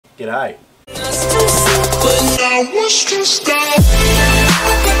G'day.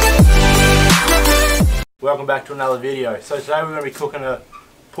 Welcome back to another video. So today we're going to be cooking a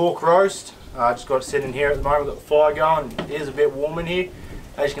pork roast. I just got it sitting here at the moment, got the fire going. It is a bit warm in here.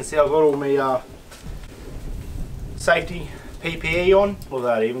 As you can see, I've got all my safety PPE on. Look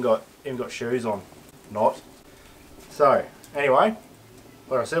at that, even got shoes on. Not. So anyway,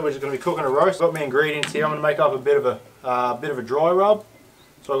 like I said, we're just going to be cooking a roast. Got my ingredients here. I'm going to make up a bit of a dry rub.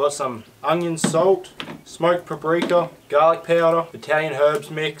 So I've got some onion, salt, smoked paprika, garlic powder, Italian herbs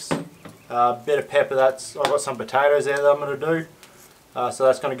mix, a bit of pepper. I've got some potatoes there that I'm going to do. So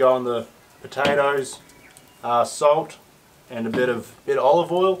that's going to go on the potatoes, salt, and a bit of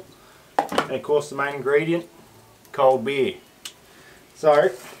olive oil, and of course the main ingredient, cold beer.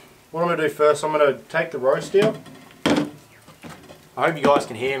 So what I'm going to do first, I'm going to take the roast out. I hope you guys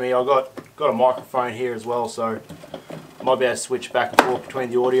can hear me. I've got a microphone here as well, so I might be able to switch back and forth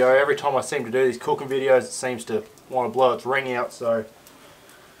between the audio. Every time I seem to do these cooking videos, it seems to want to blow its ring out, so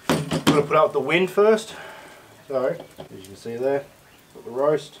I'm going to put up the wind first. So, as you can see there, got the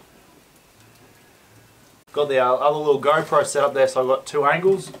roast. Got the other little GoPro set up there, so I've got two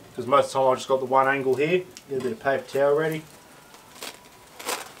angles, because most of the time I've just got the one angle here. Get a bit of paper towel ready.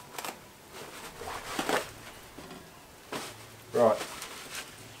 Right,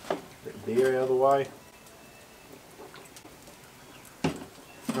 get the beer out of the way.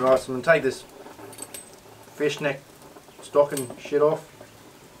 Alright, so I'm going to take this fishneck stocking shit off,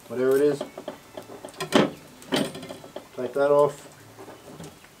 whatever it is. Take that off.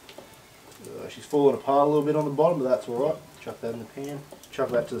 She's falling apart a little bit on the bottom, but that's alright. Chuck that in the pan. Chuck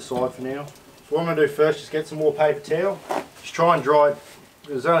that to the side for now. So what I'm going to do first is get some more paper towel. Just try and dry it,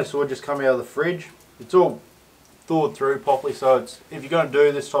 because it's only sort of just come out of the fridge. It's all thawed through properly, so if you're going to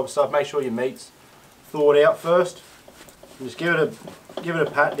do this type of stuff, make sure your meat's thawed out first. And just give it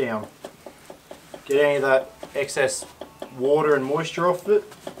a pat down. Get any of that excess water and moisture off it,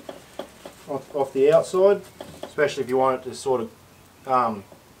 off the outside, especially if you want it to sort of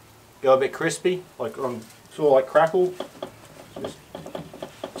go a bit crispy, like sort of like crackle.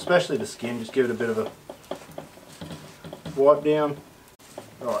 Especially the skin, just give it a bit of a wipe down.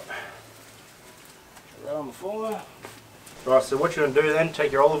 Right, right on the fire. Right, so what you're going to do then,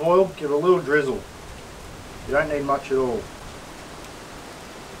 take your olive oil, give it a little drizzle. You don't need much at all.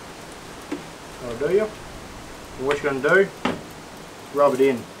 That'll do you. And what you're going to do, rub it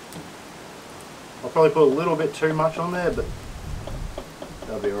in. I'll probably put a little bit too much on there, but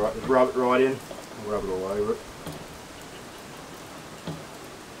that'll be alright. Just rub it right in and rub it all over it.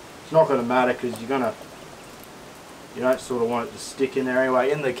 It's not going to matter because you don't sort of want it to stick in there anyway.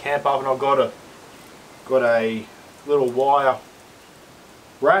 In the camp oven, I've got a little wire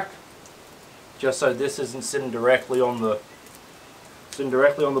rack, just so this isn't sitting directly on the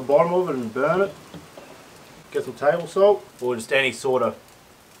bottom of it and burn it. Get some table salt, or just any sort of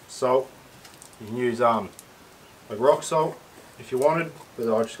salt. You can use like rock salt if you wanted,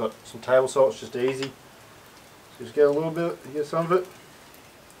 but I just got some table salt. It's just easy. So just get a little bit, get some of it,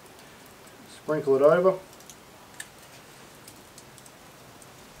 sprinkle it over.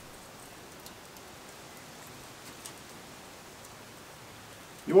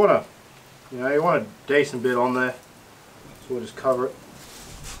 You want a decent bit on there, so we'll just cover it.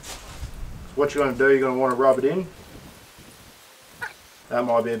 So what you're going to do, you're going to want to rub it in. That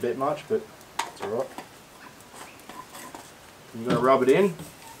might be a bit much, but it's alright. You're going to rub it in.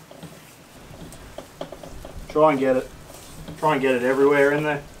 Try and get it everywhere in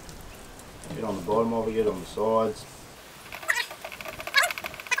there. Get on the bottom of it, get on the sides.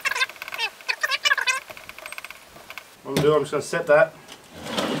 What I'm going to do, I'm just going to set that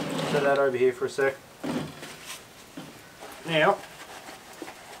over here for a sec. Now,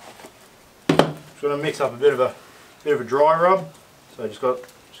 just going to mix up a bit of a dry rub. So just got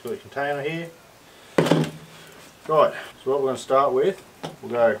your container here. Right, so what we're going to start with,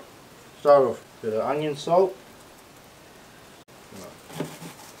 start off with a bit of onion salt.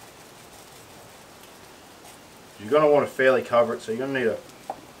 You're going to want to fairly cover it, so you're going to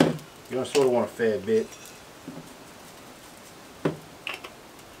sort of want a fair bit.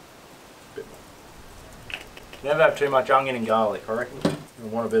 Never have too much onion and garlic, I reckon. You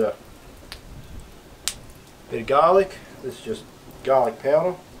want a bit of garlic. This is just garlic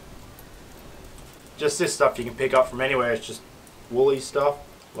powder. Just this stuff you can pick up from anywhere. It's just woolly stuff.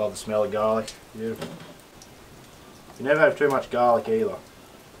 Love the smell of garlic. Beautiful. You never have too much garlic either.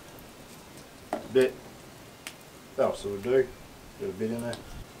 A bit. That'll sort of do. Got a bit in there.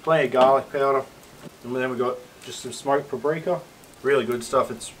 Plenty of garlic powder. And then we've got just some smoked paprika. Really good stuff.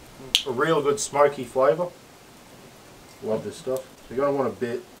 It's a real good smoky flavour. Love this stuff. So you're going to want a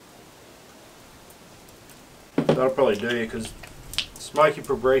that'll probably do you, because smoky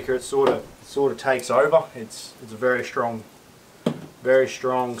paprika, it sort of takes over. It's a very strong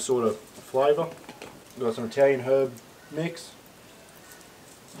sort of flavour. Got some Italian herb mix.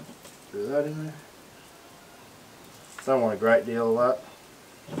 Throw that in there. Don't want a great deal of that.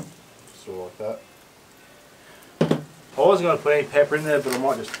 Sort of like that. I wasn't going to put any pepper in there, but I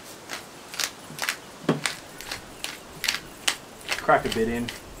might just crack a bit in.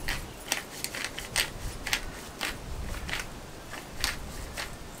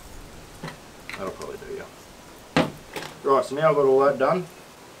 That'll probably do you. Right, so now I've got all that done. You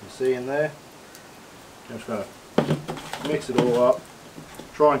can see in there. I'm just going to mix it all up.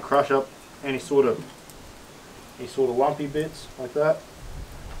 Try and crush up any sort of lumpy bits like that.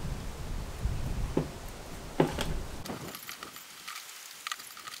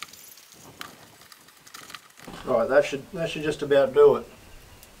 Right, that should just about do it.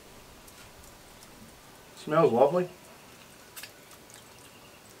 Smells lovely.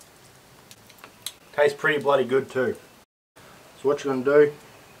 Tastes pretty bloody good too. So what you're going to do, you're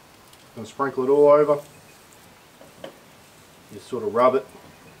going to sprinkle it all over. Just sort of rub it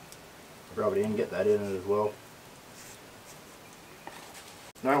in, get that in it as well.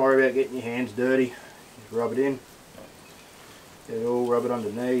 Don't worry about getting your hands dirty. Just rub it in. Get it all, rub it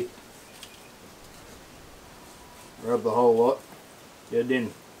underneath. Rub the whole lot. Get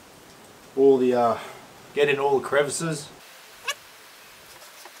in all the crevices.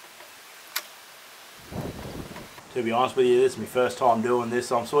 To be honest with you, this is my first time doing this,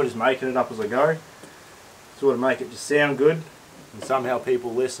 so I'm sort of just making it up as I go. Sort of make it just sound good, and somehow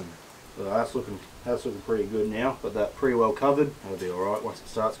people listen. So that's looking pretty good now. Got that pretty well covered. That'll be alright once it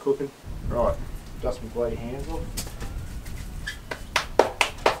starts cooking. Right, dust my bloody hands off.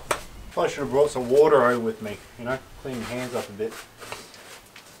 Probably should have brought some water over with me, you know, clean my hands up a bit.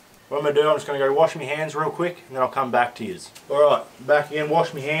 What I'm going to do, I'm just going to go wash my hands real quick, and then I'll come back to yous. Alright, back again,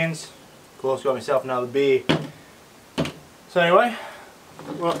 wash my hands. Of course, got myself another beer. So anyway,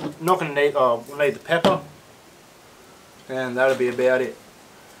 well, not going to need, we'll need the pepper, and that'll be about it.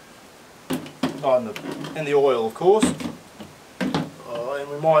 Oh, and the oil, of course. And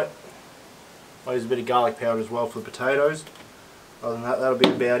we might use a bit of garlic powder as well for the potatoes. Other than that, that'll be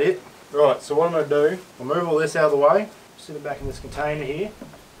about it. Right, so what I'm going to do, I'll move all this out of the way, sit it back in this container here.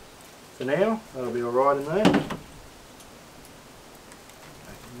 For now, that'll be alright in there. Back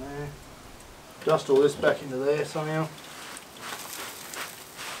in there. Dust all this back into there somehow.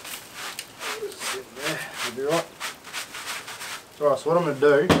 Sit in there, that'll be right. Right, so what I'm going to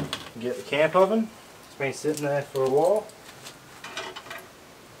do, get the camp oven. It's been sitting there for a while.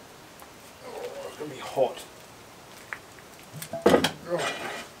 Oh, it's going to be hot. Right.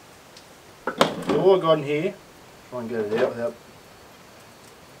 So all I've got in here, try and get it out without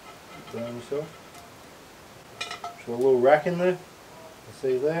burning yourself. Just got a little rack in there, you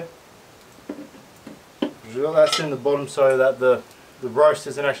see there. We've got that in the bottom so that the roast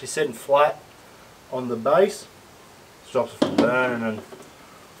isn't actually sitting flat on the base. Stops it from burning and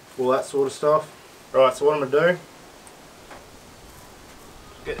all that sort of stuff. Right, so what I'm going to do,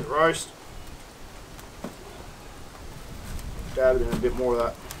 get the roast, dab it in a bit more of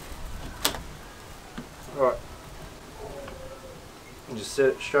that. Right, and just set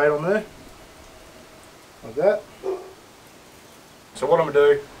it straight on there, like that. So what I'm going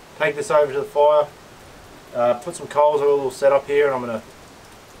to do, take this over to the fire, put some coals, I've got a little setup here, and I'm going to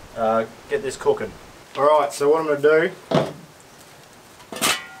get this cooking. Alright, so what I'm going to do, I've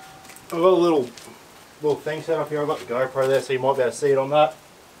got a little thing set up here. I've got the GoPro there, so you might be able to see it on that.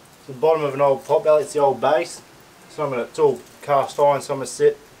 It's the bottom of an old pot belly, it's the old base. So it's all cast iron, so I'm going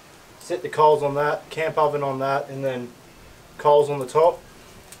to set the coals on that, camp oven on that, and then coals on the top.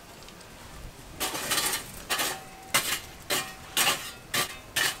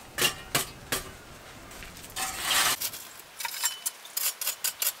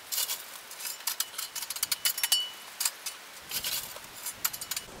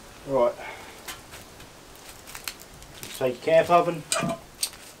 Right, just take your camp oven,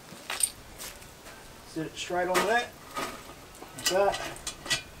 sit it straight on there, like that.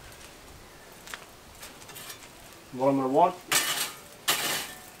 What I'm going to want,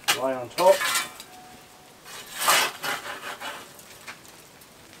 lay on top.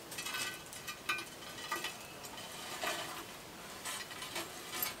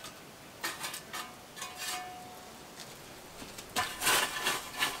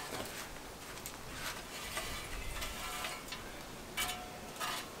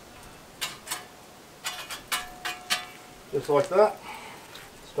 Just like that.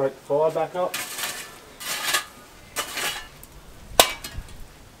 Stoke the fire back up.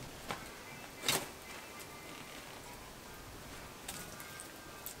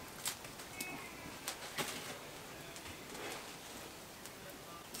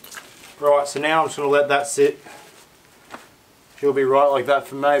 Right, so now I'm just going to let that sit. She'll be right like that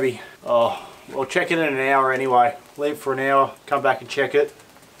for maybe, I'll check it in an hour anyway. Leave it for an hour, come back and check it,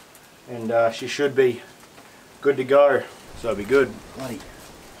 and she should be good to go. So it'll be good. Bloody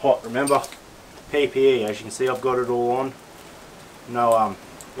hot, remember? PPE, as you can see I've got it all on. No,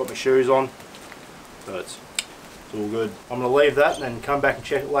 got my shoes on, so it's all good. I'm going to leave that and then come back and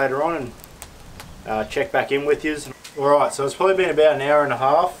check it later on and check back in with you. Alright, so it's probably been about an hour and a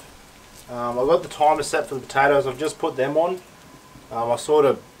half. I've got the timer set for the potatoes. I've just put them on. I sort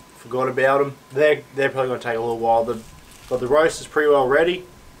of forgot about them. They're probably going to take a little while, but the roast is pretty well ready.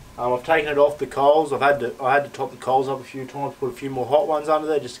 I've taken it off the coals. I had to top the coals up a few times, put a few more hot ones under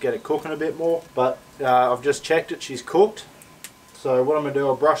there just to get it cooking a bit more. But I've just checked it, she's cooked. So what I'm going to do,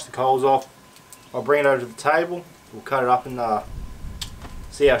 I'll brush the coals off, I'll bring it over to the table, we'll cut it up and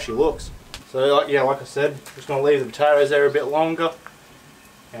see how she looks. So yeah, like I said, just going to leave the potatoes there a bit longer,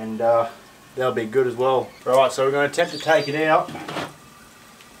 and they'll be good as well. Right, so we're going to attempt to take it out.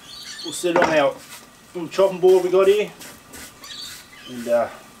 We'll sit it on the chopping board we got here, and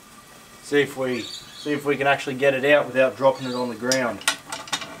see if we can actually get it out without dropping it on the ground.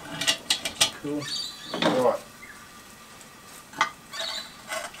 Cool. Right.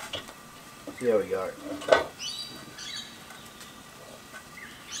 There we go.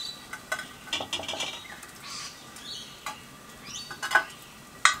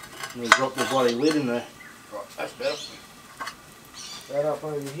 I'm going to drop the bloody lid in there. Right, that's better. That up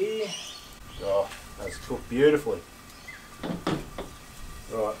over here. Oh, that's cooked beautifully.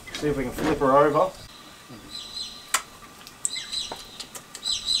 Right, see if we can flip her over.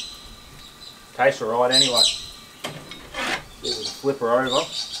 Tastes alright anyway. See if we can flip her over.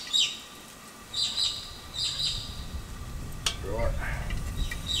 Right.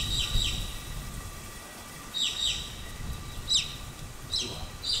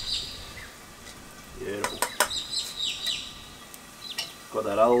 Beautiful. Got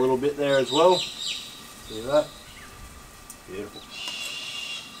that other little bit there as well. See that? Beautiful.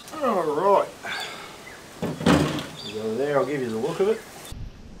 Alright. Go there, I'll give you the look of it.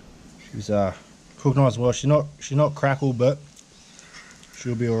 She's cooked nice well. She's not crackled, but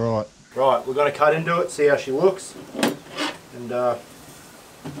she'll be alright. Right, we're gonna cut into it, see how she looks. And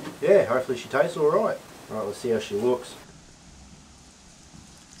yeah, hopefully she tastes alright. Right, let's see how she looks.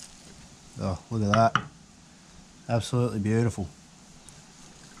 Oh, look at that. Absolutely beautiful.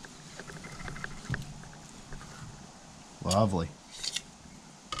 Lovely.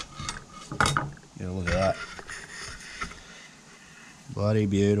 Yeah, look at that. Bloody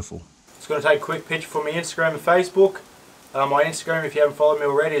beautiful. It's going to take a quick picture for my Instagram and Facebook. My Instagram, if you haven't followed me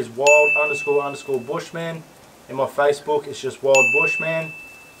already, is wild__bushman. And my Facebook is just wild bushman.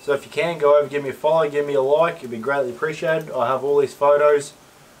 So if you can, go over, give me a follow, give me a like. It'd be greatly appreciated. I have all these photos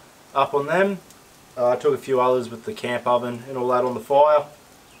up on them. I took a few others with the camp oven and all that on the fire.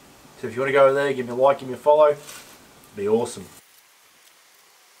 So if you want to go over there, give me a like, give me a follow. It'd be awesome.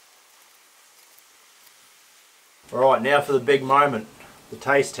 Alright, now for the big moment, the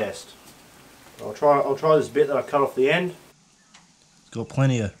taste test. I'll try this bit that I cut off the end. It's got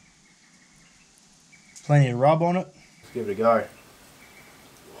plenty of rub on it. Let's give it a go.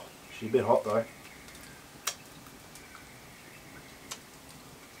 She's a bit hot though.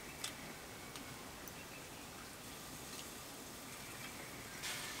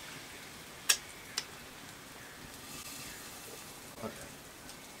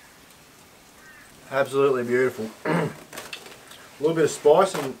 Absolutely beautiful. A little bit of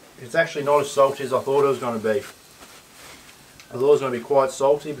spice, and it's actually not as salty as I thought it was going to be. I thought it was going to be quite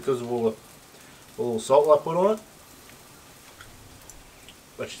salty because of all the salt I put on it.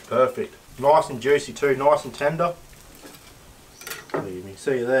 But it's perfect. Nice and juicy too, nice and tender. You can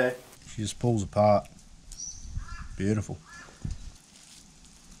see there. She just pulls apart. Beautiful.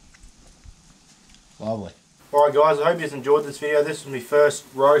 Lovely. Alright guys, I hope you enjoyed this video. This was my first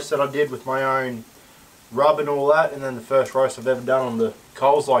roast that I did with my own rub and all that, and then the first roast I've ever done on the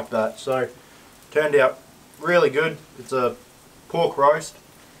coals like that. So, turned out really good. It's a pork roast.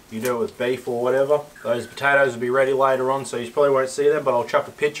 You do it with beef or whatever. Those potatoes will be ready later on, so you probably won't see them, but I'll chuck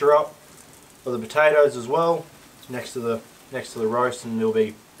a picture up of the potatoes as well, next to the roast, and it'll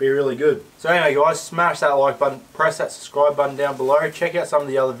be really good. So anyway guys, smash that like button, press that subscribe button down below, check out some of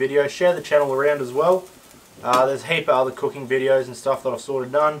the other videos, share the channel around as well. There's a heap of other cooking videos and stuff that I've sort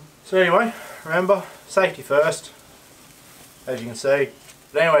of done. So anyway, remember, safety first, as you can see.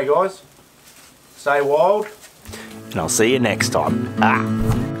 But anyway guys, stay wild. And I'll see you next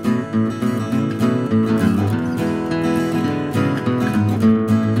time.